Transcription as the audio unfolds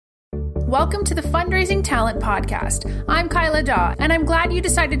Welcome to the Fundraising Talent Podcast. I'm Kyla Daw, and I'm glad you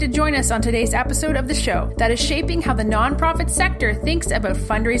decided to join us on today's episode of the show that is shaping how the nonprofit sector thinks about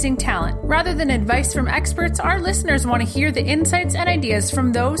fundraising talent. Rather than advice from experts, our listeners want to hear the insights and ideas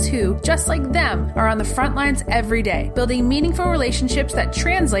from those who, just like them, are on the front lines every day, building meaningful relationships that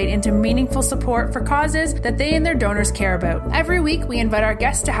translate into meaningful support for causes that they and their donors care about. Every week, we invite our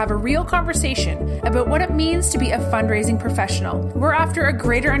guests to have a real conversation about what it means to be a fundraising professional. We're after a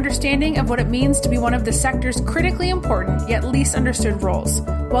greater understanding of what it means to be one of the sector's critically important yet least understood roles,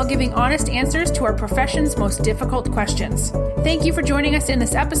 while giving honest answers to our profession's most difficult questions. Thank you for joining us in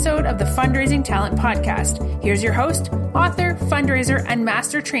this episode of the Fundraising Talent Podcast. Here's your host, author, fundraiser, and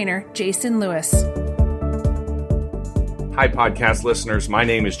master trainer, Jason Lewis. Hi, podcast listeners. My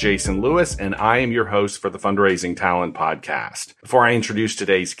name is Jason Lewis, and I am your host for the Fundraising Talent Podcast. Before I introduce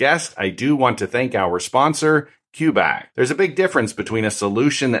today's guest, I do want to thank our sponsor, QBack. There's a big difference between a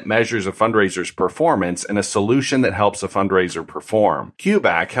solution that measures a fundraiser's performance and a solution that helps a fundraiser perform.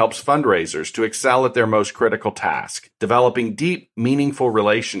 QBack helps fundraisers to excel at their most critical task, developing deep, meaningful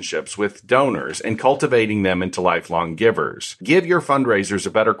relationships with donors and cultivating them into lifelong givers. Give your fundraisers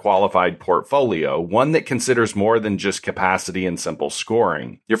a better qualified portfolio, one that considers more than just capacity and simple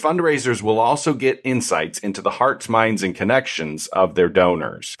scoring. Your fundraisers will also get insights into the hearts, minds, and connections of their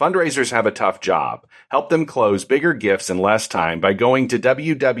donors. Fundraisers have a tough job. Help them close bigger gifts in less time by going to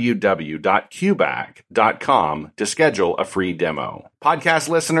www.qback.com to schedule a free demo. Podcast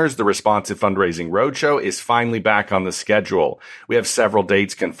listeners, the Responsive Fundraising Roadshow is finally back on the schedule. We have several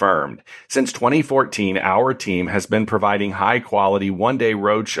dates confirmed. Since 2014, our team has been providing high-quality one-day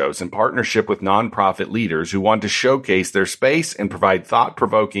roadshows in partnership with nonprofit leaders who want to showcase their space and provide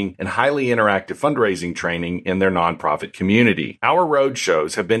thought-provoking and highly interactive fundraising training in their nonprofit community. Our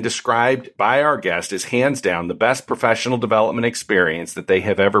roadshows have been described by our guests as hands down the best professional development experience that they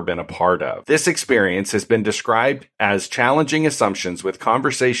have ever been a part of. This experience has been described as challenging assumptions with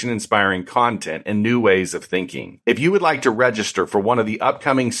conversation-inspiring content and new ways of thinking. If you would like to register for one of the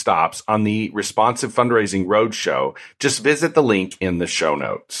upcoming stops on the Responsive Fundraising Roadshow, just visit the link in the show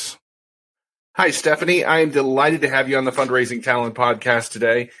notes. Hi, Stephanie. I am delighted to have you on the Fundraising Talent Podcast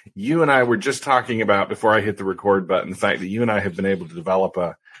today. You and I were just talking about, before I hit the record button, the fact that you and I have been able to develop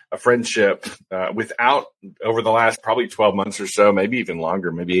a friendship without, over the last probably 12 months or so, maybe even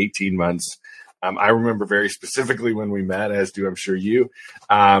longer, maybe 18 months. I remember very specifically when we met, as do I'm sure you,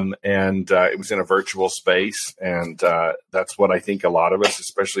 and it was in a virtual space, and that's what I think a lot of us,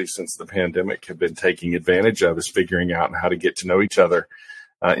 especially since the pandemic, have been taking advantage of, is figuring out how to get to know each other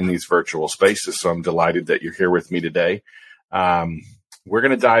in these virtual spaces. So I'm delighted that you're here with me today. We're going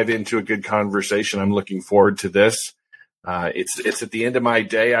to dive into a good conversation. I'm looking forward to this. It's at the end of my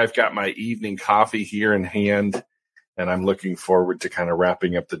day. I've got my evening coffee here in hand, and I'm looking forward to kind of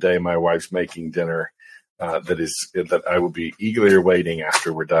wrapping up the day. My wife's making dinner that I will be eagerly awaiting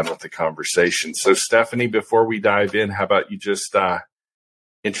after we're done with the conversation. So, Stephanie, before we dive in, how about you just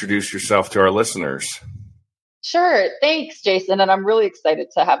introduce yourself to our listeners? Sure. Thanks, Jason. And I'm really excited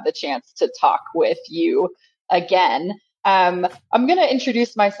to have the chance to talk with you again. I'm going to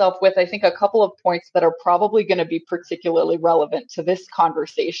introduce myself with, I think, a couple of points that are probably going to be particularly relevant to this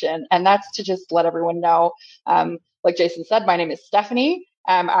conversation. And that's to just let everyone know, like Jason said, my name is Stephanie.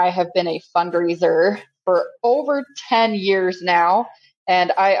 I have been a fundraiser for over 10 years now,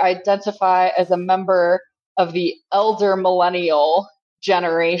 and I identify as a member of the elder millennial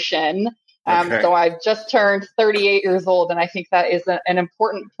generation. Okay. So I've just turned 38 years old, and I think that is an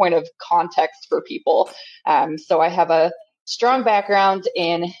important point of context for people. So I have a strong background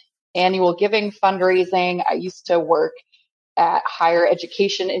in annual giving, fundraising. I used to work at higher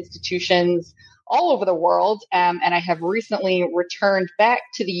education institutions all over the world, and I have recently returned back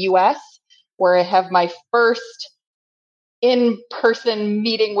to the U.S., where I have my first in-person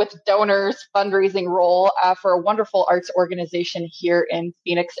meeting with donors fundraising role for a wonderful arts organization here in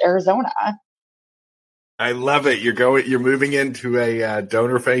Phoenix, Arizona. I love it. You're moving into a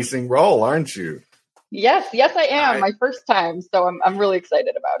donor-facing role, aren't you? Yes, I am. My first time, so I'm really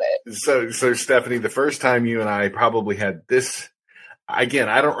excited about it. So Stephanie, the first time you and I probably had this. Again,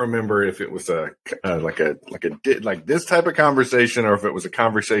 I don't remember if it was like this type of conversation or if it was a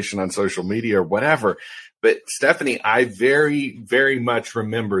conversation on social media or whatever. But Stephanie, I very, very much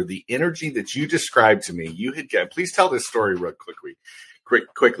remember the energy that you described to me. You had please tell this story real quickly.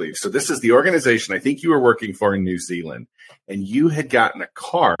 So this is the organization I think you were working for in New Zealand, and you had gotten a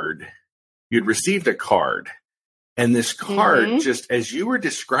card. You'd received a card, and this card, just as you were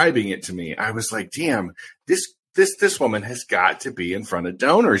describing it to me, I was like, damn, this woman has got to be in front of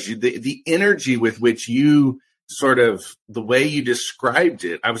donors. The energy with which you sort of the way you described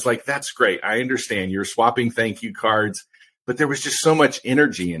it, I was like, that's great. I understand. You're swapping thank you cards, but there was just so much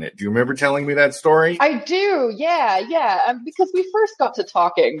energy in it. Do you remember telling me that story? I do. Yeah. Because we first got to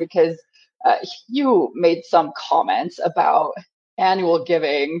talking because you made some comments about annual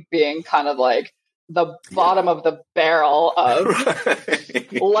giving being kind of like the bottom of the barrel of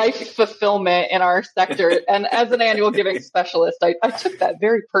life fulfillment in our sector. And as an annual giving specialist, I took that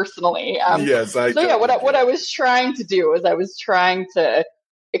very personally. Yes, I so yeah, what I was trying to do is I was trying to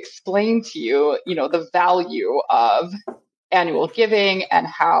explain to you, the value of annual giving and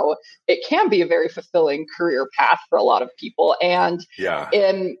how it can be a very fulfilling career path for a lot of people. And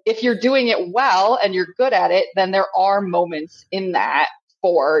if you're doing it well and you're good at it, then there are moments in that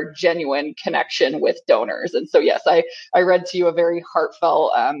for genuine connection with donors. And so, yes, I read to you a very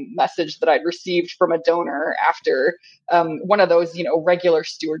heartfelt message that I'd received from a donor after one of those, regular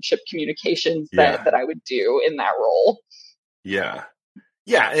stewardship communications that I would do in that role. Yeah.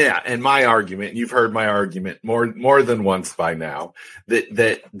 And my argument, and you've heard my argument more than once by now,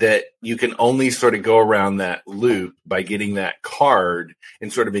 that you can only sort of go around that loop by getting that card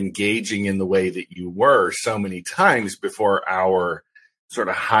and sort of engaging in the way that you were so many times before our sort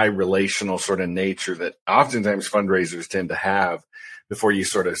of high relational sort of nature that oftentimes fundraisers tend to have before you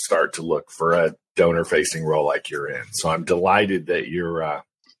sort of start to look for a donor facing role like you're in. So I'm delighted that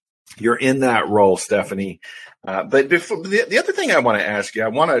you're in that role, Stephanie. But before the other thing I want to ask you, I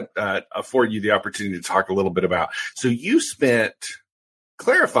want to afford you the opportunity to talk a little bit about. So you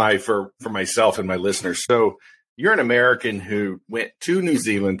clarify for myself and my listeners. So you're an American who went to New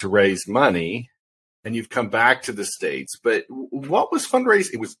Zealand to raise money, and you've come back to the States. But what was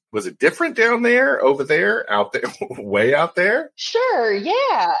fundraising? Was it different down there, over there, out there, way out there? Sure.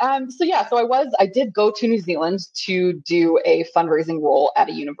 Yeah. So I did go to New Zealand to do a fundraising role at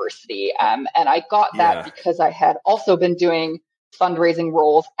a university. And I got that because I had also been doing fundraising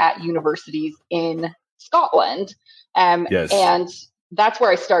roles at universities in Scotland. Yes. And that's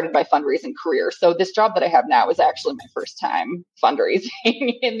where I started my fundraising career. So this job that I have now is actually my first time fundraising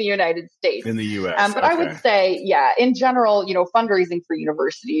in the United States. In the U.S. But I would say, in general, fundraising for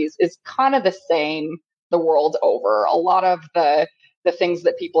universities is kind of the same the world over. A lot of the things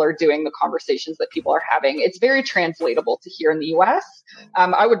that people are doing, the conversations that people are having, it's very translatable to here in the U.S.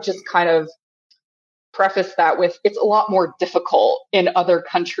 I would just kind of preface that with it's a lot more difficult in other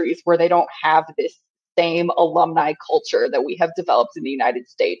countries where they don't have this same alumni culture that we have developed in the United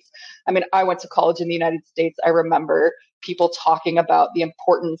States. I mean, I went to college in the United States. I remember people talking about the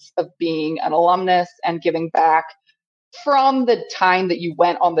importance of being an alumnus and giving back from the time that you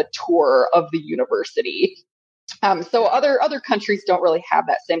went on the tour of the university. So other countries don't really have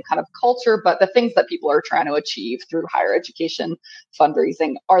that same kind of culture, but the things that people are trying to achieve through higher education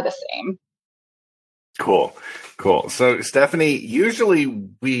fundraising are the same. Cool. So, Stephanie, usually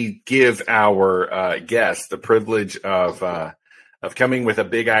we give our guests the privilege of coming with a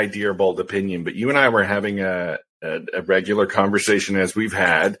big idea or bold opinion, but you and I were having a regular conversation as we've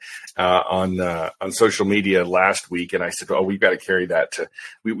had on social media last week, and I said, "Oh, we've got to carry that to."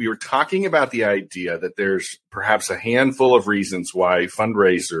 We were talking about the idea that there's perhaps a handful of reasons why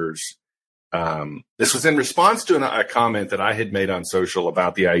fundraisers. This was in response to a comment that I had made on social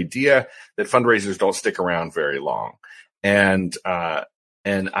about the idea that fundraisers don't stick around very long. And I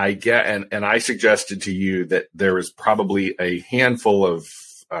suggested to you that there was probably a handful of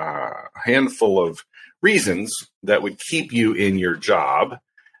reasons that would keep you in your job,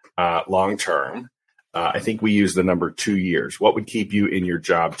 long term. I think we used the number 2 years. What would keep you in your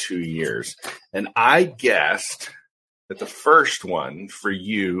job 2 years? And I guessed that the first one for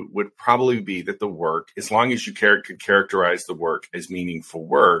you would probably be that the work, as long as you could characterize the work as meaningful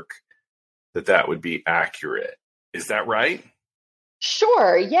work, that would be accurate. Is that right?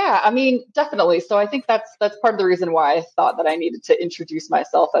 Sure. Yeah. I mean, definitely. So I think that's part of the reason why I thought that I needed to introduce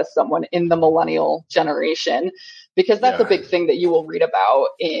myself as someone in the millennial generation, because that's a big thing that you will read about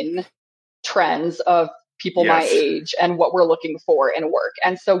in trends of people my age and what we're looking for in work.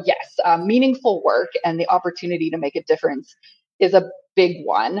 And so, yes, meaningful work and the opportunity to make a difference is a big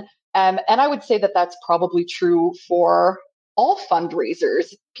one. And I would say that that's probably true for all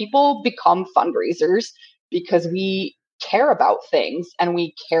fundraisers. People become fundraisers because we care about things and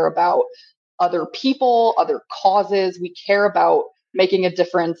we care about other people, other causes. We care about making a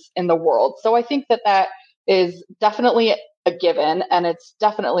difference in the world. So I think that is definitely a given, and it's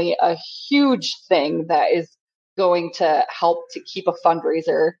definitely a huge thing that is going to help to keep a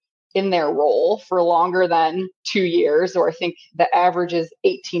fundraiser in their role for longer than 2 years, or I think the average is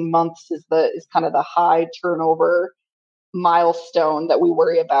 18 months is kind of the high turnover milestone that we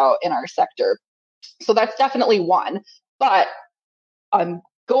worry about in our sector. So that's definitely one. But I'm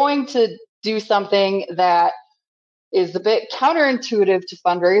going to do something that is a bit counterintuitive to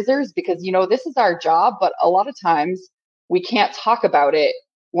fundraisers because, this is our job, but a lot of times we can't talk about it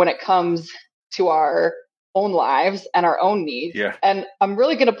when it comes to our own lives and our own needs. Yeah. And I'm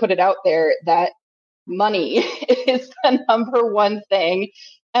really going to put it out there that money is the number one thing,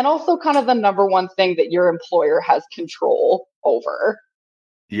 and also kind of the number one thing that your employer has control over.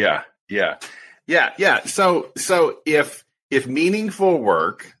 Yeah. So if meaningful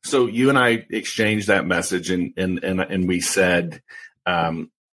work, so you and I exchanged that message and we said, I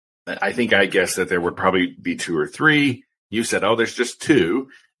guess that there would probably be two or three. You said, oh, there's just two.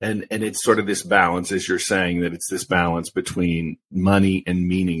 And it's sort of this balance, as you're saying, that it's this balance between money and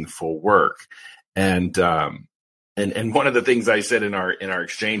meaningful work. And one of the things I said in our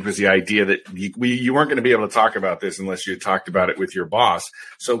exchange was the idea that you weren't going to be able to talk about this unless you talked about it with your boss.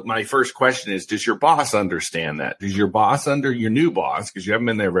 So my first question is, does your boss understand that? Does your boss your new boss, because you haven't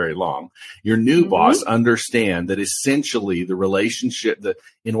been there very long, your new boss understand that essentially the relationship that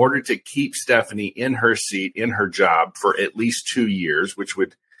in order to keep Stephanie in her seat, in her job for at least 2 years, which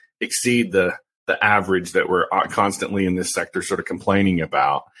would exceed the average that we're constantly in this sector sort of complaining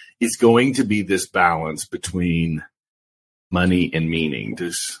about, is going to be this balance between money and meaning.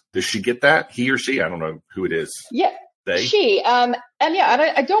 Does she get that? He or she? I don't know who it is. Yeah, they. She. And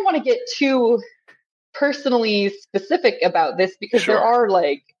I don't want to get too personally specific about this because there are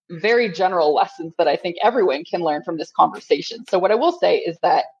like very general lessons that I think everyone can learn from this conversation. So what I will say is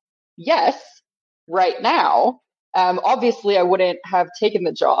that yes, right now, obviously, I wouldn't have taken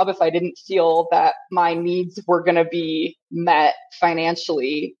the job if I didn't feel that my needs were going to be met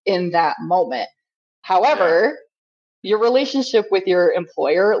financially in that moment. However, your relationship with your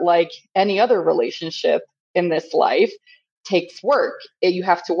employer, like any other relationship in this life, takes work. You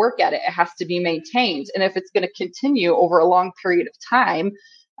have to work at it. It has to be maintained. And if it's going to continue over a long period of time,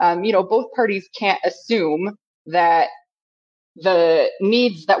 both parties can't assume that the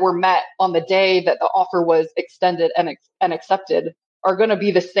needs that were met on the day that the offer was extended and accepted are going to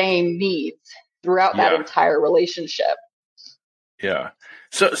be the same needs throughout that entire relationship. Yeah.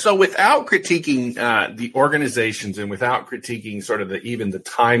 So without critiquing the organizations and without critiquing sort of even the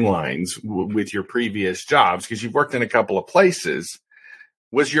timelines with your previous jobs, because you've worked in a couple of places,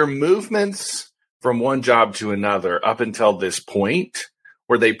 was your movements from one job to another up until this point,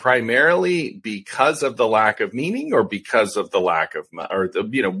 were they primarily because of the lack of meaning or because of the lack of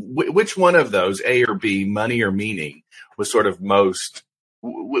which one of those, A or B, money or meaning, was sort of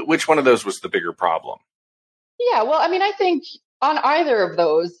which one of those was the bigger problem? Yeah, well, I think on either of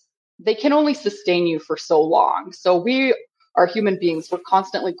those, they can only sustain you for so long. So we are human beings. We're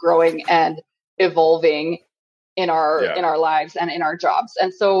constantly growing and evolving in our lives and in our jobs.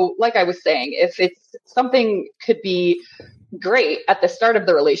 And so, like I was saying, if it's something could be great at the start of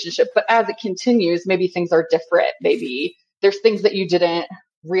the relationship, but as it continues, maybe things are different. Maybe there's things that you didn't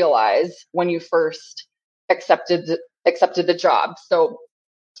realize when you first accepted the job. So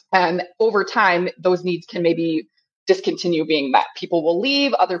over time, those needs can maybe discontinue being met. People will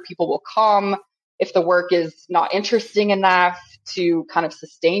leave, other people will come. If the work is not interesting enough to kind of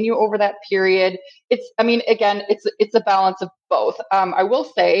sustain you over that period, it's a balance of both. I will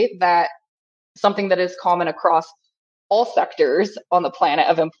say that something that is common across all sectors on the planet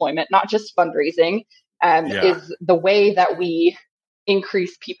of employment, not just fundraising, is the way that we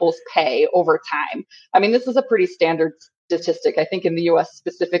increase people's pay over time. This is a pretty standard statistic. I think in the US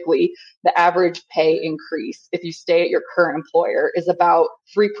specifically, the average pay increase, if you stay at your current employer, is about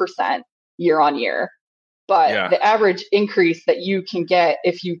 3% year on year. But the average increase that you can get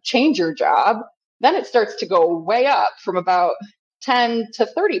if you change your job, then it starts to go way up from about 10 to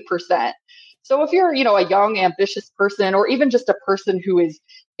 30%. So if you're, a young, ambitious person, or even just a person who is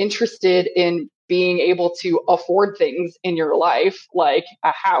interested in being able to afford things in your life, like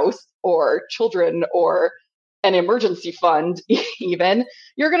a house or children or an emergency fund, even,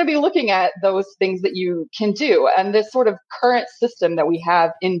 you're going to be looking at those things that you can do. And this sort of current system that we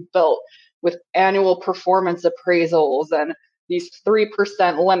have inbuilt with annual performance appraisals and these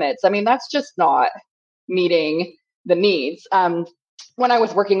 3% limits, that's just not meeting the needs. When I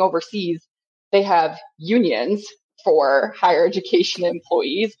was working overseas, they have unions for higher education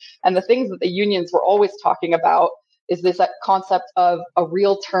employees. And the things that the unions were always talking about is this concept of a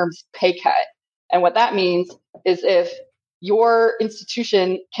real terms pay cut. And what that means is if your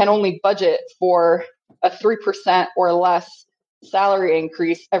institution can only budget for a 3% or less salary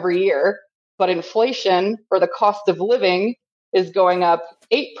increase every year, but inflation or the cost of living is going up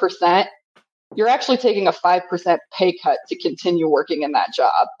 8%, you're actually taking a 5% pay cut to continue working in that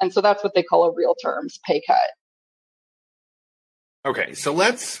job. And so that's what they call a real terms pay cut. Okay, so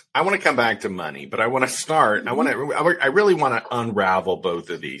I want to come back to money, but I want to start, I really want to unravel both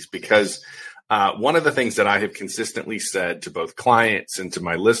of these because one of the things that I have consistently said to both clients and to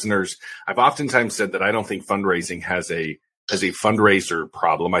my listeners, I've oftentimes said that I don't think fundraising has a fundraiser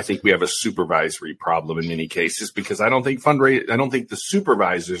problem. I think we have a supervisory problem in many cases because I don't think the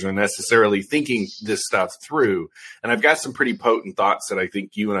supervisors are necessarily thinking this stuff through. And I've got some pretty potent thoughts that I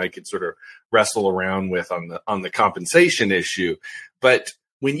think you and I could sort of wrestle around with on the compensation issue. But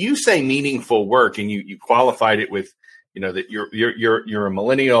when you say meaningful work and you qualified it with, that you're a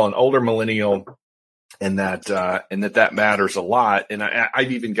millennial, an older millennial, and that matters a lot. And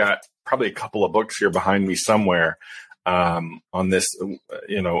I've even got probably a couple of books here behind me somewhere on this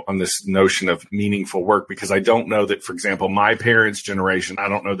notion of meaningful work, because I don't know that, for example, my parents' generation, I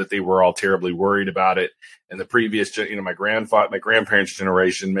don't know that they were all terribly worried about it. And the previous, my grandparents'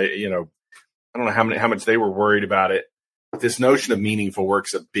 generation, I don't know how much they were worried about it. But this notion of meaningful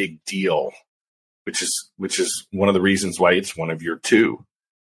work's a big deal, which is one of the reasons why it's one of your two.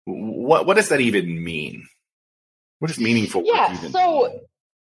 What does that even mean? What does meaningful work even mean?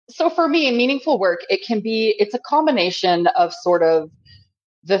 So for me, meaningful work, it's a combination of sort of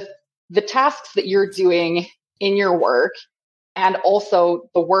the tasks that you're doing in your work and also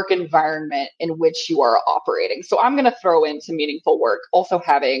the work environment in which you are operating. So I'm going to throw into meaningful work also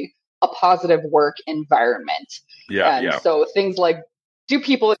having a positive work environment. Yeah. So things like, do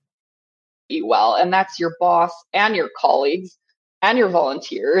people eat well? And that's your boss and your colleagues and your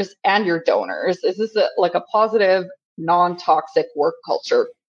volunteers and your donors. Is this a positive, non-toxic work culture?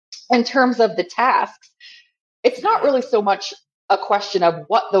 In terms of the tasks, it's not really so much a question of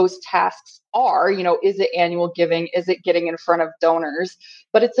what those tasks are. Is it annual giving? Is it getting in front of donors?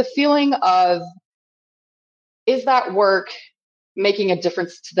 But it's a feeling of, is that work making a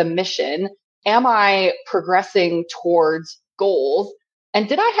difference to the mission? Am I progressing towards goals? And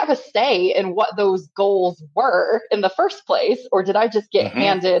did I have a say in what those goals were in the first place? Or did I just get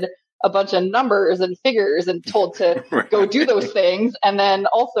handed a bunch of numbers and figures and told to go do those things and then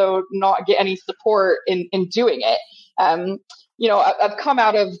also not get any support in doing it? I've come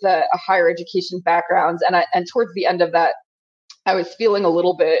out of a higher education background, and towards the end of that, I was feeling a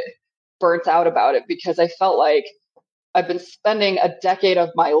little bit burnt out about it because I felt like I've been spending a decade of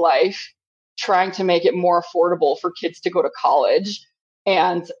my life trying to make it more affordable for kids to go to college,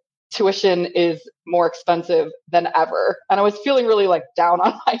 and tuition is more expensive than ever. And I was feeling really down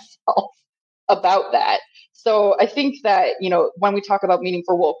on myself about that. So I think that, when we talk about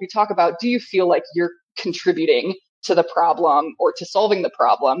meaningful work, we talk about, do you feel like you're contributing to the problem or to solving the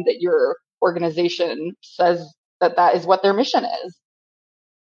problem that your organization says that is what their mission is?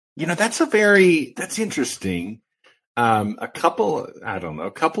 That's interesting. A couple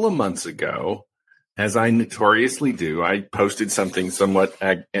of months ago, as I notoriously do, I posted something somewhat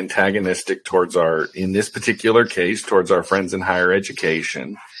antagonistic in this particular case, towards our friends in higher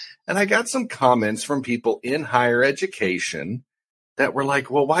education. And I got some comments from people in higher education that were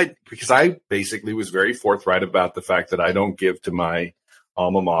like, well, why? Because I basically was very forthright about the fact that I don't give to my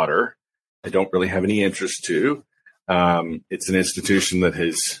alma mater. I don't really have any interest to. It's an institution that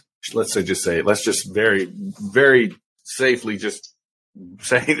has, let's just very, very safely just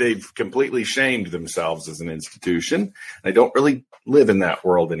say they've completely shamed themselves as an institution. I don't really live in that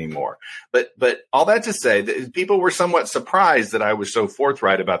world anymore. But all that to say that people were somewhat surprised that I was so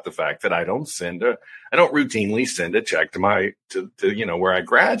forthright about the fact that I don't routinely send a check to where I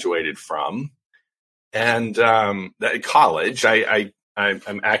graduated from. And at college, I'm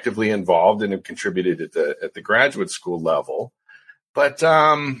actively involved and have contributed at the graduate school level. But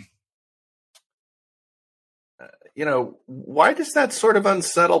why does that sort of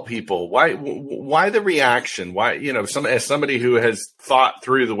unsettle people? Why the reaction? Why, as somebody who has thought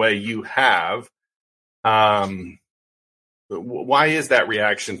through the way you have, why is that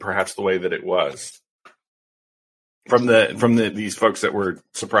reaction perhaps the way that it was from these folks that were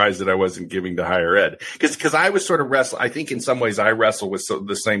surprised that I wasn't giving to higher ed? Because I was sort of I think in some ways I wrestle with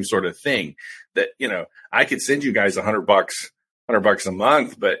the same sort of thing that, I could send you guys $100 a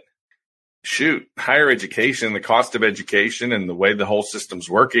month, but shoot, higher education, the cost of education and the way the whole system's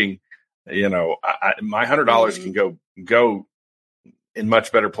working, my $100 can go in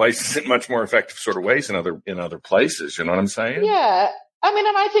much better places, in much more effective sort of ways in other places. You know what I'm saying? Yeah. I mean,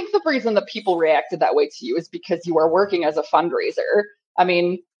 and I think the reason that people reacted that way to you is because you are working as a fundraiser. I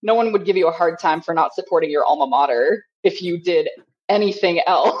mean, no one would give you a hard time for not supporting your alma mater if you did anything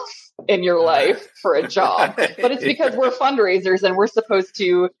else in your life for a job. But it's because we're fundraisers and we're supposed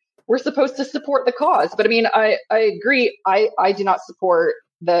to we're supposed to support the cause. But I mean, I agree. I do not support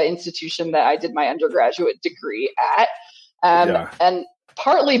the institution that I did my undergraduate degree at. And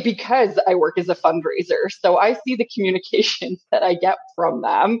partly because I work as a fundraiser. So I see the communications that I get from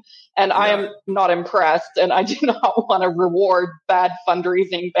them, and I am not impressed, and I do not want to reward bad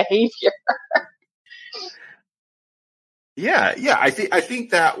fundraising behavior. Yeah. I think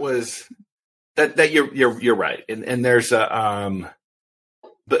that was that you're right. And there's a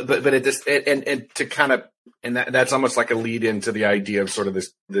but it just and to kind of, and that's almost like a lead into the idea of sort of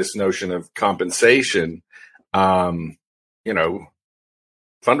this notion of compensation.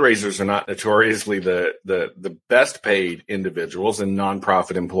 Fundraisers are not notoriously the best paid individuals, and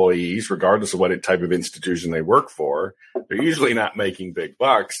nonprofit employees, regardless of what type of institution they work for, they're usually not making big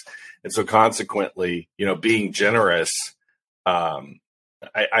bucks. And so consequently, being generous,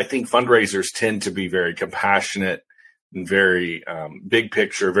 I think fundraisers tend to be very compassionate and very big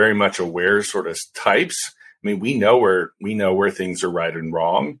picture, very much aware sort of types. I mean, we know where things are right and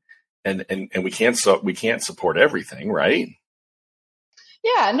wrong, and we can't support everything, right?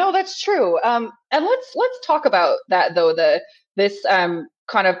 Yeah, no, that's true. And let's talk about that though. This kind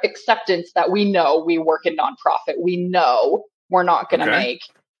of acceptance that we know we work in nonprofit. We know we're not going to make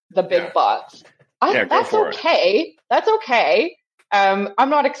the big bucks. That's okay. That's okay. I'm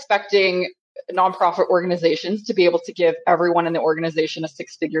not expecting nonprofit organizations to be able to give everyone in the organization a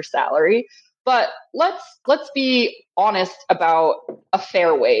 6-figure salary, but let's be honest about a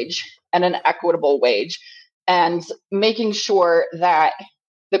fair wage and an equitable wage, and making sure that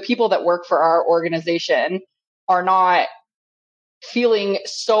the people that work for our organization are not feeling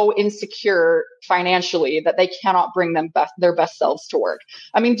so insecure financially that they cannot bring their best selves to work.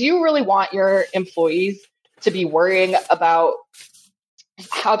 I mean, do you really want your employees to be worrying about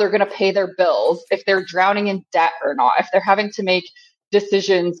how they're going to pay their bills, if they're drowning in debt or not, if they're having to make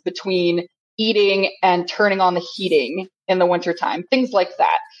decisions between eating and turning on the heating in the wintertime, things like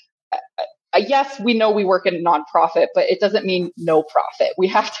that? Yes, we know we work in a nonprofit, but it doesn't mean no profit. We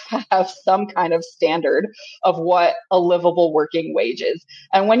have to have some kind of standard of what a livable working wage is.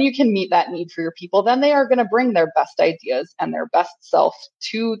 And when you can meet that need for your people, then they are going to bring their best ideas and their best self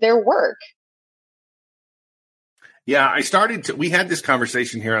to their work. Yeah, we had this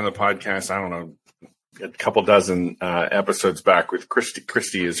conversation here on the podcast, I don't know, a couple dozen episodes back with Christy.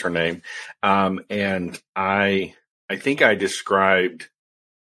 Christy is her name. And I think I described,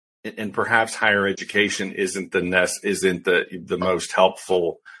 and perhaps higher education isn't the most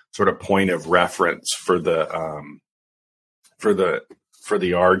helpful sort of point of reference for the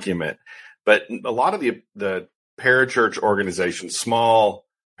argument. But a lot of the parachurch organizations, small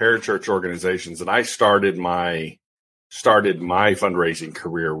parachurch organizations that I started my fundraising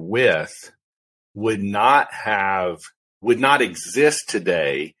career with would not exist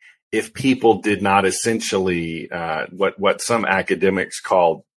today if people did not essentially what some academics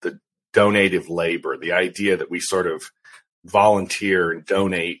call the donative labor, the idea that we sort of volunteer and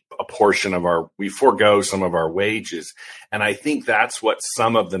donate a portion of we forego some of our wages. And I think that's what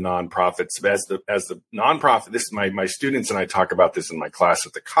some of the nonprofits, as the nonprofit, this my students and I talk about this in my class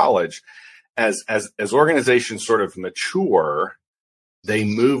at the college, as organizations sort of mature, they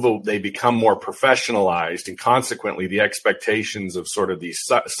become more professionalized, and consequently the expectations of sort of these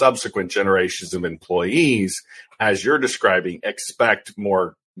subsequent generations of employees, as you're describing, expect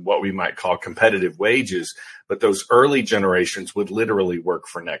more what we might call competitive wages, but those early generations would literally work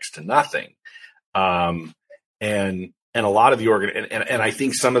for next to nothing. And a lot of the and I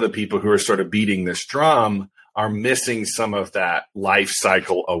think some of the people who are sort of beating this drum are missing some of that life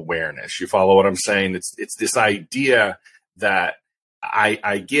cycle awareness. You follow what I'm saying? It's this idea that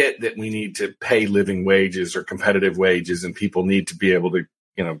I get that we need to pay living wages or competitive wages, and people need to be able to,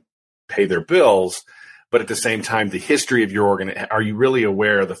 pay their bills. But at the same time, the history of your are you really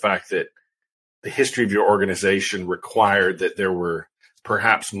aware of the fact that the history of your organization required that there were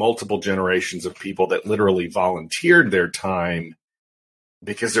perhaps multiple generations of people that literally volunteered their time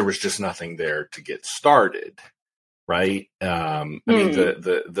because there was just nothing there to get started, right? I mean,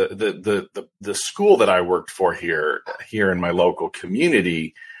 the school that I worked for here in my local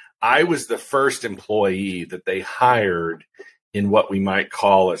community, I was the first employee that they hired in what we might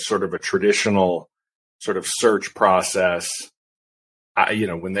call a sort of a traditional sort of search process.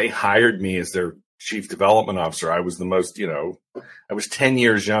 When they hired me as their chief development officer, I was the most, I was 10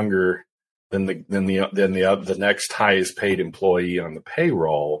 years younger than the next highest paid employee on the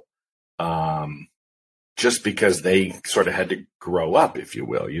payroll, just because they sort of had to grow up, if you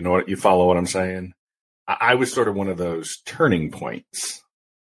will. You follow what I'm saying? I was sort of one of those turning points.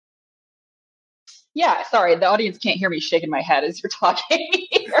 Yeah, sorry, the audience can't hear me shaking my head as you're talking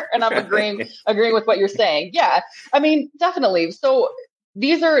here, and I'm agreeing with what you're saying. Yeah, I mean, definitely. So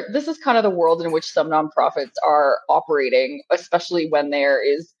this is kind of the world in which some nonprofits are operating, especially when there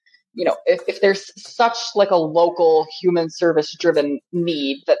is, if there's such like a local human service driven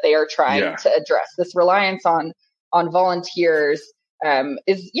need that they are trying Yeah. to address. This reliance on volunteers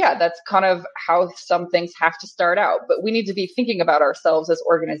that's kind of how some things have to start out. But we need to be thinking about ourselves as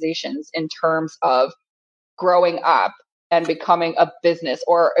organizations in terms of growing up and becoming a business,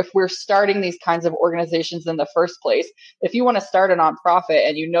 or if we're starting these kinds of organizations in the first place. If you want to start a nonprofit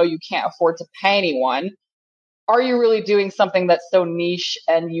and you can't afford to pay anyone, are you really doing something that's so niche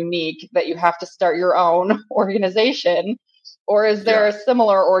and unique that you have to start your own organization? Or is there a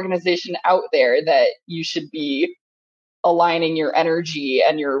similar organization out there that you should be aligning your energy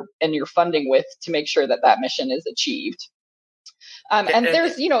and your funding with to make sure that that mission is achieved? And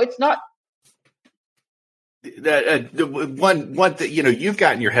there's, it's not the one that you've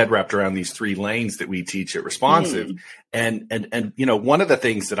gotten your head wrapped around these 3 lanes that we teach at Responsive, and one of the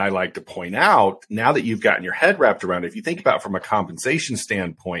things that I like to point out now that you've gotten your head wrapped around it, if you think about from a compensation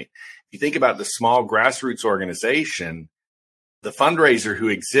standpoint, if you think about the small grassroots organization, the fundraiser who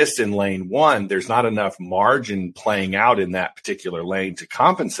exists in lane 1, there's not enough margin playing out in that particular lane to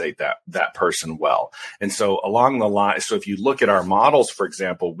compensate that person well. And so along the line, so if you look at our models, for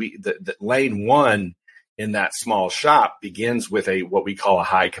example, the lane 1 in that small shop begins with what we call a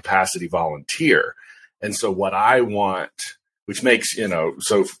high capacity volunteer. And so what I want, which makes,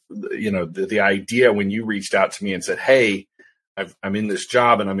 the idea when you reached out to me and said, hey, I'm in this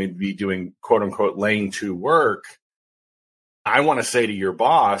job and I'm going to be doing quote unquote lane 2 work. I want to say to your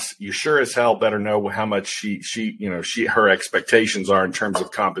boss, you sure as hell better know how much her expectations are in terms of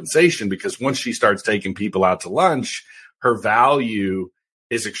compensation, because once she starts taking people out to lunch, her value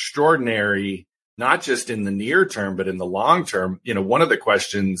is extraordinary, not just in the near term, but in the long term. One of the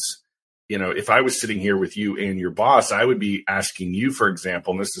questions, if I was sitting here with you and your boss, I would be asking you, for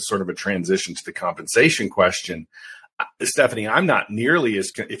example, and this is sort of a transition to the compensation question. Stephanie, I'm not nearly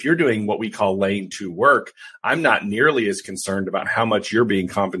if you're doing what we call lane 2 work, I'm not nearly as concerned about how much you're being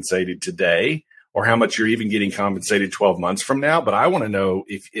compensated today or how much you're even getting compensated 12 months from now. But I want to know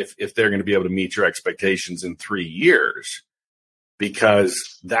if they're going to be able to meet your expectations in 3 years,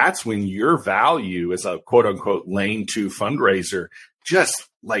 because that's when your value as a quote unquote lane 2 fundraiser just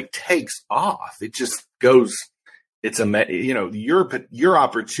like takes off. It just goes, your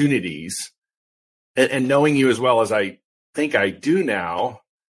opportunities. And knowing you as well as I think I do now,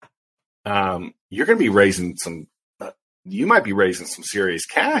 you're going to be raising you might be raising some serious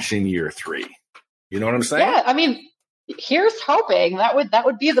cash in year 3. You know what I'm saying? Yeah. I mean, here's hoping that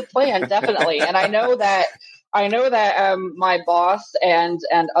would be the plan. Definitely. And I know that my boss and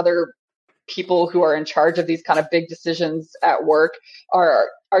other people who are in charge of these kind of big decisions at work are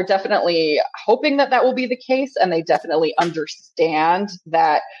definitely hoping that will be the case. And they definitely understand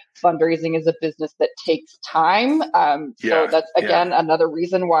that fundraising is a business that takes time. So that's, again, another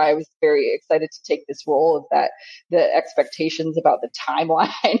reason why I was very excited to take this role, is that the expectations about the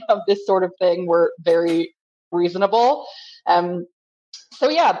timeline of this sort of thing were very reasonable. But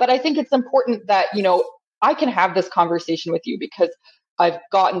I think it's important that, I can have this conversation with you because I've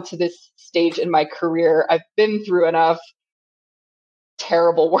gotten to this stage in my career. I've been through enough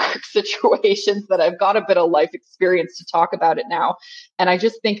terrible work situations that I've got a bit of life experience to talk about it now. And I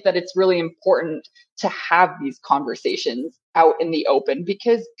just think that it's really important to have these conversations out in the open,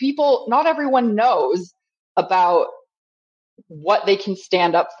 because not everyone knows about what they can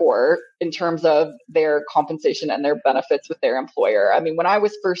stand up for in terms of their compensation and their benefits with their employer. I mean, when I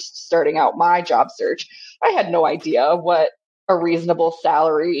was first starting out my job search, I had no idea what a reasonable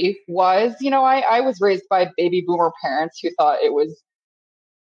salary was. I was raised by baby boomer parents who thought it was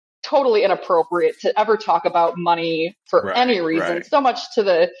totally inappropriate to ever talk about money for any reason. Right. So much to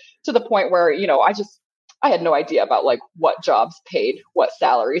the point where, I had no idea about like what jobs paid what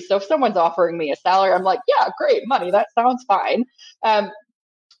salary. So if someone's offering me a salary, I'm like, yeah, great, money. That sounds fine.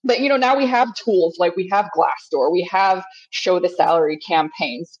 But now we have tools, like we have Glassdoor, we have show the salary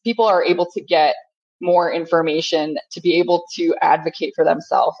campaigns. People are able to get more information to be able to advocate for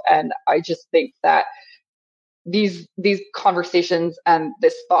themselves. And I just think that these conversations and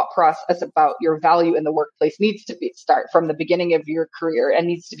this thought process about your value in the workplace needs to start from the beginning of your career and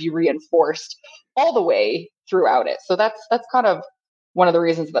needs to be reinforced all the way throughout it. So that's kind of one of the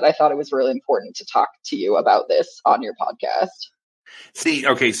reasons that I thought it was really important to talk to you about this on your podcast. See,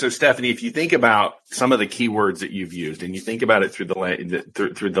 okay, so Stephanie, if you think about some of the keywords that you've used, and you think about it through the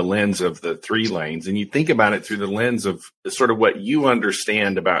lens of the 3 lanes, and you think about it through the lens of sort of what you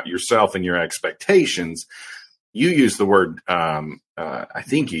understand about yourself and your expectations, you use the word. I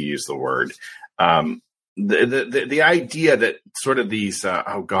think you use the word. The idea that sort of these.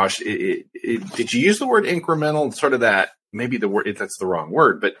 Did you use the word incremental? Sort of that. Maybe the word that's the wrong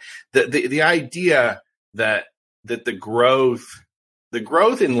word, but the idea that the growth. The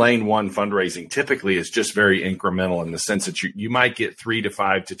growth in lane 1 fundraising typically is just very incremental in the sense that you might get 3 to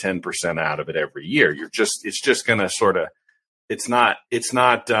 5 to 10% out of it every year. It's just going to sort of, it's not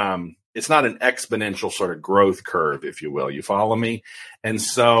an exponential sort of growth curve, if you will. You follow me? And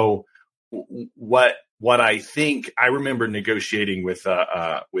so what I think, I remember negotiating with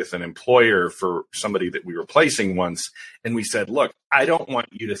an employer for somebody that we were placing once, and we said, look, I don't want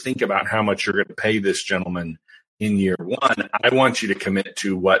you to think about how much you're going to pay this gentleman in year 1. I want you to commit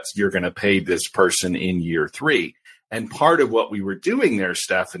to what you're going to pay this person in year 3. And part of what we were doing there,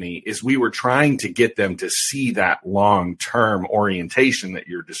 Stephanie, is we were trying to get them to see that long-term orientation that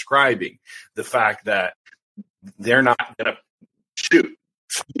you're describing. The fact that they're not going to shoot.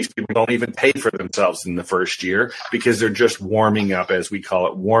 These people don't even pay for themselves in the first year because they're just warming up, as we call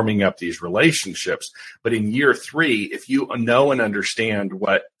it, warming up these relationships. But in year 3, if you know and understand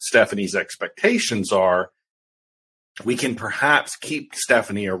what Stephanie's expectations are, we can perhaps keep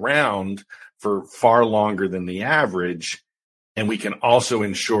Stephanie around for far longer than the average. And we can also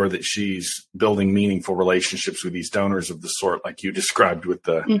ensure that she's building meaningful relationships with these donors of the sort like you described with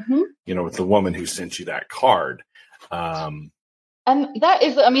the, with the woman who sent you that card. And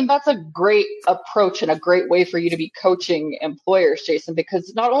that's a great approach and a great way for you to be coaching employers, Jason,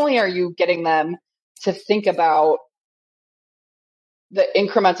 because not only are you getting them to think about the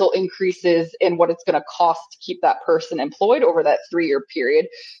incremental increases in what it's going to cost to keep that person employed over that 3-year period,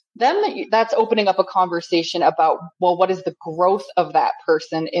 then that's opening up a conversation about, well, what is the growth of that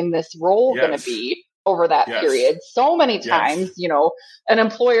person in this role going to be over that period? So many times, an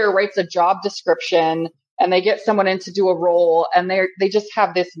employer writes a job description and they get someone in to do a role, and they just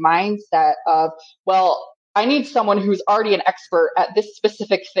have this mindset of, well, I need someone who's already an expert at this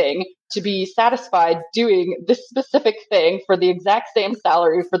specific thing to be satisfied doing this specific thing for the exact same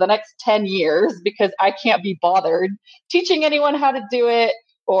salary for the next 10 years because I can't be bothered teaching anyone how to do it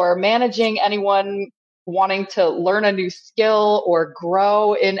or managing anyone wanting to learn a new skill or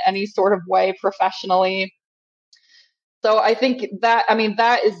grow in any sort of way professionally. So I think that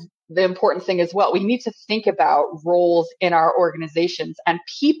is the important thing as well. We need to think about roles in our organizations and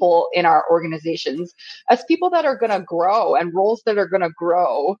people in our organizations as people that are going to grow and roles that are going to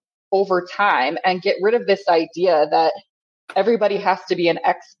grow over time, and get rid of this idea that everybody has to be an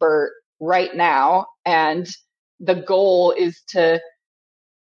expert right now. And the goal is to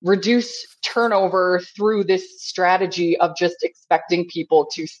reduce turnover through this strategy of just expecting people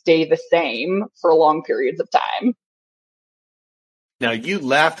to stay the same for long periods of time. Now, you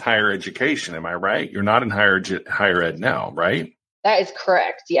left higher education, am I right? You're not in higher ed now, right? That is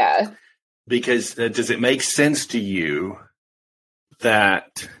correct, yeah. Because does it make sense to you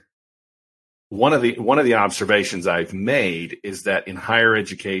that one of the observations I've made is that in higher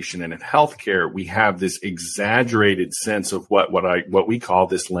education and in healthcare, we have this exaggerated sense of what we call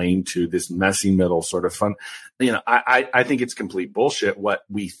this lane 2, this messy middle sort of fun. I think it's complete bullshit what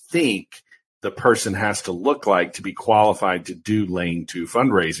we think the person has to look like to be qualified to do lane 2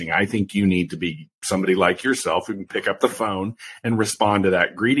 fundraising. I think you need to be somebody like yourself who can pick up the phone and respond to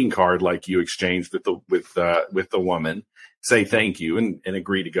that greeting card like you exchanged with the woman, say thank you, and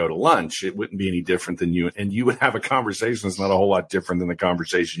agree to go to lunch. It wouldn't be any different than you would have a conversation that's not a whole lot different than the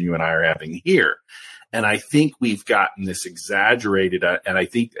conversation you and I are having here. And I think we've gotten this exaggerated,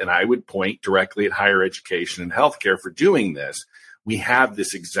 and I would point directly at higher education and healthcare for doing this. We have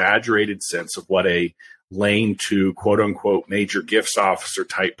this exaggerated sense of what a lane 2, quote unquote, major gifts officer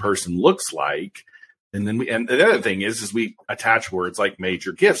type person looks like. And the other thing is we attach words like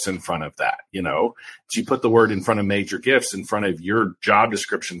major gifts in front of that, So you put the word in front of major gifts in front of your job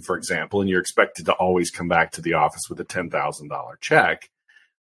description, for example, and you're expected to always come back to the office with a $10,000 check.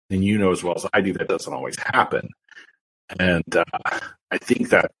 And as well as I do, that doesn't always happen. And I think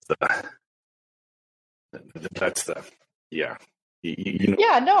that's yeah.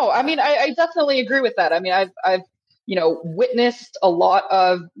 Yeah, no, I definitely agree with that. I've witnessed a lot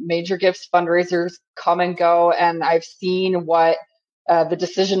of major gifts fundraisers come and go, and I've seen what the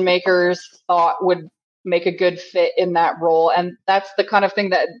decision makers thought would make a good fit in that role. And that's the kind of thing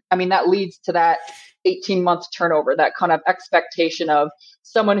that leads to that 18-month turnover, that kind of expectation of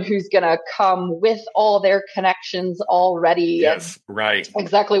someone who's going to come with all their connections already. Yes, right.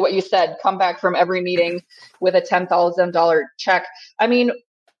 Exactly what you said, come back from every meeting with a $10,000 check. I mean,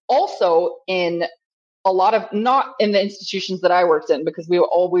 also in a lot of, not in the institutions that I worked in, because we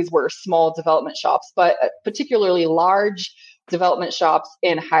always were small development shops, but particularly large development shops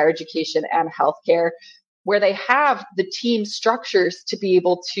in higher education and healthcare, where they have the team structures to be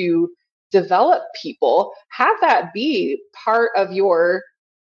able to develop people, have that be part of your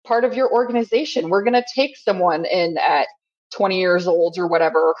organization. We're going to take someone in at 20 years old or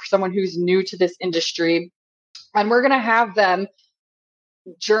whatever, or someone who's new to this industry, and we're going to have them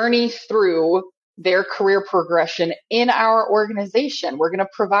journey through their career progression in our organization. We're going to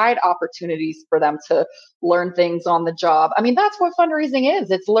provide opportunities for them to learn things on the job. I mean, that's what fundraising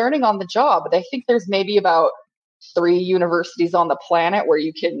is. It's learning on the job. I think there's maybe about 3 universities on the planet where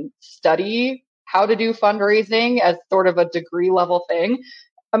you can study how to do fundraising as sort of a degree level thing.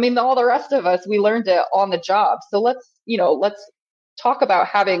 I mean, all the rest of us, we learned it on the job. So let's talk about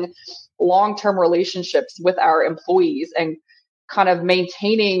having long-term relationships with our employees and kind of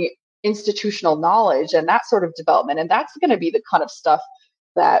maintaining institutional knowledge and that sort of development. And that's going to be the kind of stuff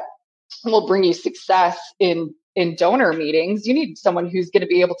that will bring you success in donor meetings. You need someone who's going to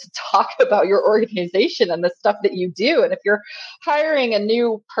be able to talk about your organization and the stuff that you do. And if you're hiring a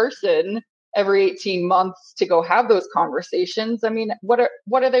new person every 18 months to go have those conversations, I mean, what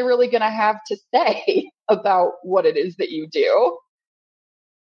are they really going to have to say about what it is that you do?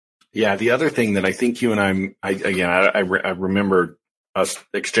 Yeah. The other thing that I think you and I remember us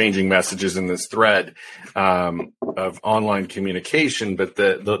exchanging messages in this thread of online communication. But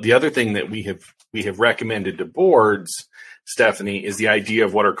the other thing that we have recommended to boards, Stephanie, is the idea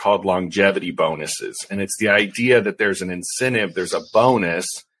of what are called longevity bonuses. And it's the idea that there's an incentive, there's a bonus,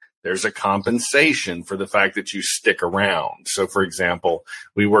 there's a compensation for the fact that you stick around. So, for example,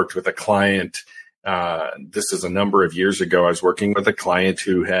 we worked with a client. This is a number of years ago. I was working with a client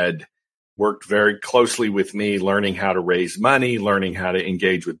who had worked very closely with me, learning how to raise money, learning how to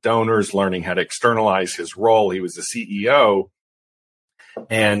engage with donors, learning how to externalize his role. He was the CEO.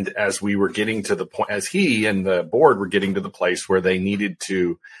 And as we were getting to the point, as he and the board were getting to the place where they needed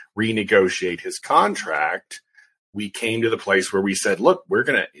to renegotiate his contract, we came to the place where we said, look,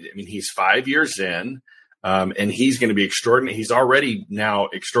 he's 5 years in, and he's going to be extraordinary. He's already now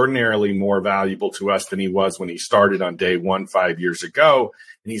extraordinarily more valuable to us than he was when he started on day 1 5 years ago.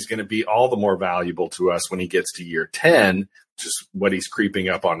 And he's going to be all the more valuable to us when he gets to year 10, which is what he's creeping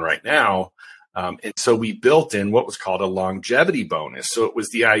up on right now. And so we built in what was called a longevity bonus. So it was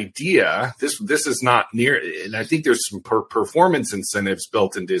the idea, this is not near, and I think there's some performance incentives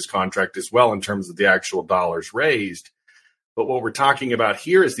built into his contract as well in terms of the actual dollars raised. But what we're talking about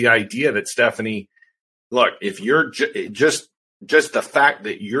here is the idea that, Stephanie, look, if you're just the fact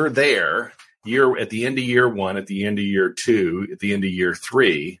that you're there, you're at the end of year 1, at the end of year 2, at the end of year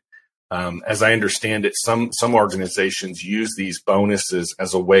 3, as I understand it, some organizations use these bonuses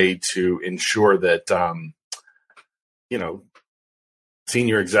as a way to ensure that,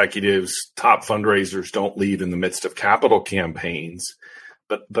 senior executives, top fundraisers don't leave in the midst of capital campaigns.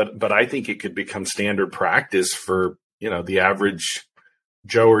 But I think it could become standard practice for, the average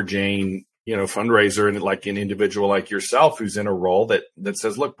Joe or Jane, fundraiser, and like an individual like yourself who's in a role that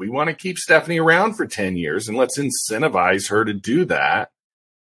says, look, we want to keep Stephanie around for 10 years and let's incentivize her to do that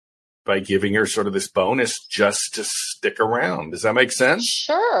by giving her sort of this bonus just to stick around. Does that make sense?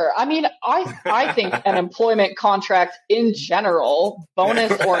 Sure. I mean, I think an employment contract in general,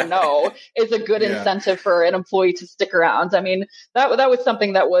 bonus or no, is a good incentive for an employee to stick around. I mean, that was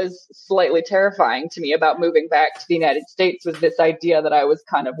something that was slightly terrifying to me about moving back to the United States, was this idea that I was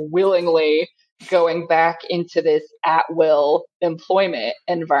kind of willingly going back into this at-will employment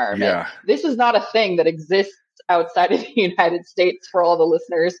environment. Yeah. This is not a thing that exists outside of the United States, for all the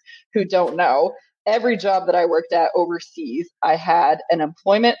listeners who don't know. Every job that I worked at overseas, I had an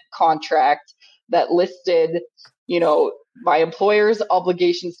employment contract that listed, my employer's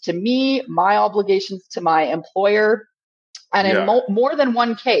obligations to me, my obligations to my employer. And in more than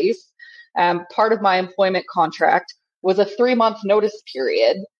one case, part of my employment contract was a 3-month notice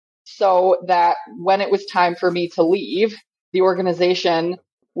period, so that when it was time for me to leave, the organization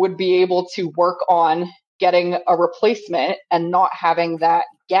would be able to work on getting a replacement and not having that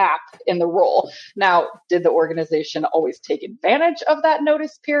gap in the role. Now, did the organization always take advantage of that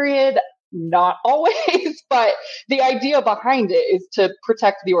notice period? Not always, but the idea behind it is to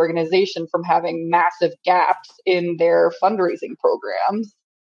protect the organization from having massive gaps in their fundraising programs.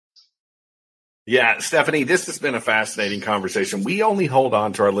 Yeah, Stephanie, this has been a fascinating conversation. We only hold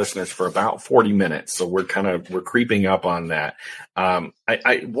on to our listeners for about 40 minutes, so we're creeping up on that.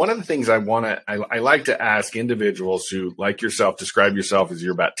 One of the things I like to ask individuals who, like yourself, describe yourself as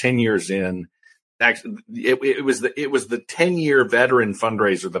you're about 10 years in. Actually, it was the 10-year veteran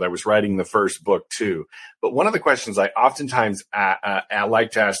fundraiser that I was writing the first book to. But one of the questions I oftentimes I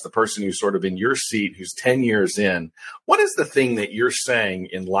like to ask the person who's sort of in your seat, who's 10 years in, what is the thing that you're saying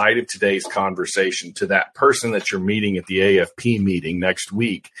in light of today's conversation to that person that you're meeting at the AFP meeting next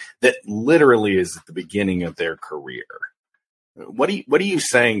week that literally is at the beginning of their career? What are you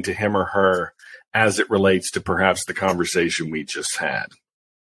saying to him or her as it relates to perhaps the conversation we just had?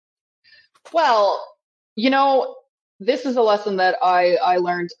 Well, this is a lesson that I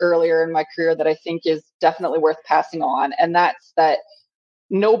learned earlier in my career that I think is definitely worth passing on. And that's that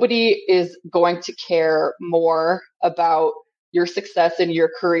nobody is going to care more about your success in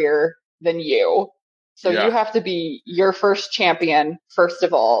your career than you. So You have to be your first champion, first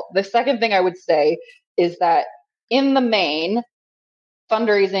of all. The second thing I would say is that in the main,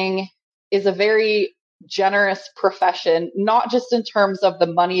 fundraising is a very generous profession, not just in terms of the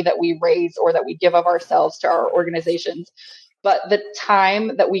money that we raise or that we give of ourselves to our organizations, but the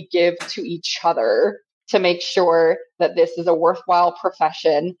time that we give to each other to make sure that this is a worthwhile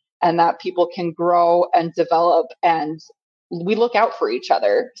profession and that people can grow and develop, and we look out for each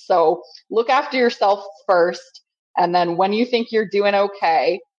other. So look after yourself first, and then when you think you're doing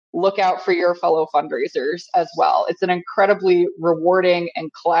okay, look out for your fellow fundraisers as well. It's an incredibly rewarding and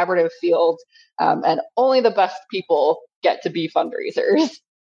collaborative field, and only the best people get to be fundraisers.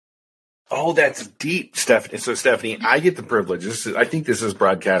 Oh, that's deep, Stephanie. So, Stephanie, I get the privilege. I think this is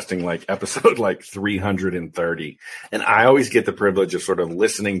broadcasting like episode 330. And I always get the privilege of sort of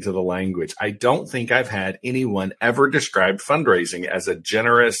listening to the language. I don't think I've had anyone ever describe fundraising as a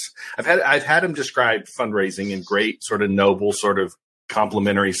generous. I've had them describe fundraising in great sort of noble sort of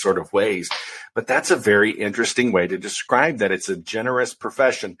complimentary sort of ways, but that's a very interesting way to describe that. It's a generous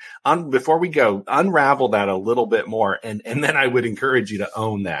profession. Before we go, unravel that a little bit more, and then I would encourage you to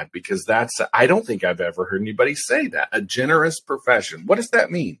own that, because I don't think I've ever heard anybody say that. A generous profession. What does that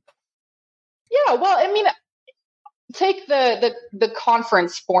mean? Yeah, well, I mean, take the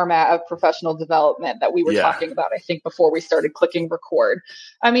conference format of professional development that we were talking about, I think, before we started clicking record.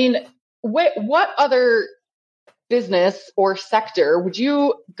 I mean, what other business or sector would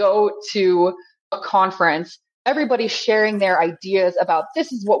you go to a conference, everybody sharing their ideas about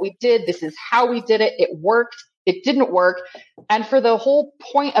this is what we did, this is how we did it, it worked, it didn't work, and for the whole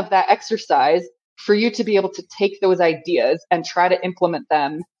point of that exercise, for you to be able to take those ideas and try to implement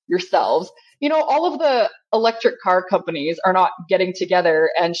them yourselves. All of the electric car companies are not getting together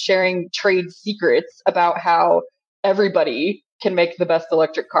and sharing trade secrets about how everybody can make the best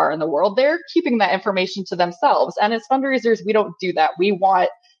electric car in the world. They're keeping that information to themselves. And as fundraisers, we don't do that. We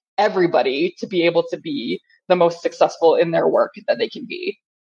want everybody to be able to be the most successful in their work that they can be.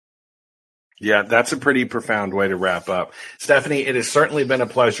 Yeah, that's a pretty profound way to wrap up. Stephanie, it has certainly been a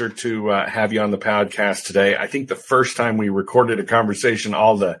pleasure to have you on the podcast today. I think the first time we recorded a conversation,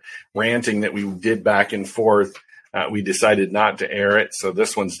 all the ranting that we did back and forth, we decided not to air it. So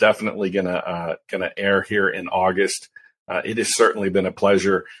this one's definitely gonna air here in August. It has certainly been a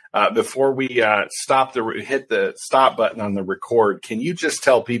pleasure. Before we hit the stop button on the record, can you just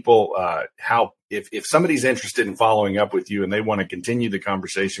tell people how, if somebody's interested in following up with you and they want to continue the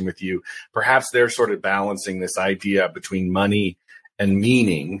conversation with you, perhaps they're sort of balancing this idea between money and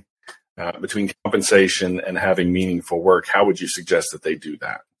meaning, between compensation and having meaningful work, how would you suggest that they do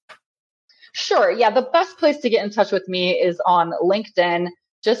that? Sure. Yeah. The best place to get in touch with me is on LinkedIn.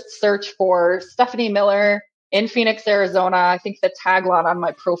 Just search for Stephanie Miller in Phoenix, Arizona. I think the tagline on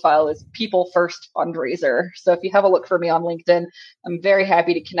my profile is People First Fundraiser. So if you have a look for me on LinkedIn, I'm very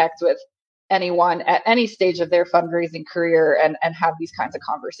happy to connect with anyone at any stage of their fundraising career and have these kinds of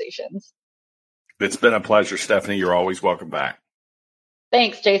conversations. It's been a pleasure, Stephanie. You're always welcome back.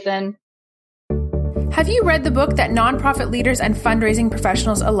 Thanks, Jason. Have you read the book that nonprofit leaders and fundraising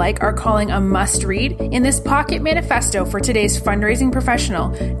professionals alike are calling a must-read? In this pocket manifesto for today's fundraising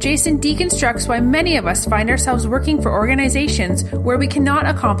professional, Jason deconstructs why many of us find ourselves working for organizations where we cannot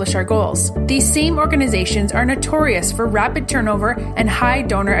accomplish our goals. These same organizations are notorious for rapid turnover and high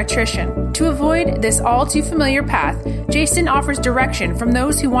donor attrition. To avoid this all-too-familiar path, Jason offers direction from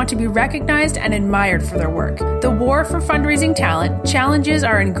those who want to be recognized and admired for their work. The war for fundraising talent challenges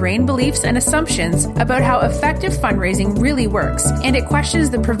our ingrained beliefs and assumptions about how effective fundraising really works, and it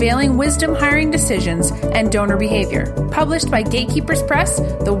questions the prevailing wisdom hiring decisions and donor behavior. Published by Gatekeepers Press,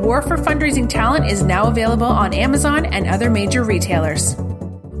 The War for Fundraising Talent is now available on Amazon and other major retailers.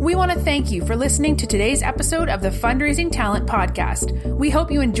 We want to thank you for listening to today's episode of the Fundraising Talent Podcast. We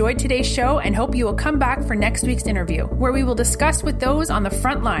hope you enjoyed today's show and hope you will come back for next week's interview, where we will discuss with those on the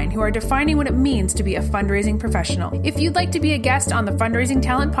front line who are defining what it means to be a fundraising professional. If you'd like to be a guest on the Fundraising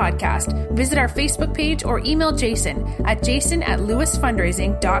Talent Podcast, visit our Facebook page or email Jason at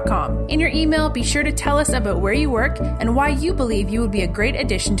jason@lewisfundraising.com. In your email, be sure to tell us about where you work and why you believe you would be a great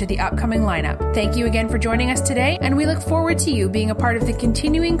addition to the upcoming lineup. Thank you again for joining us today, and we look forward to you being a part of the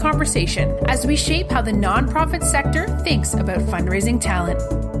continuing conversation as we shape how the nonprofit sector thinks about fundraising talent.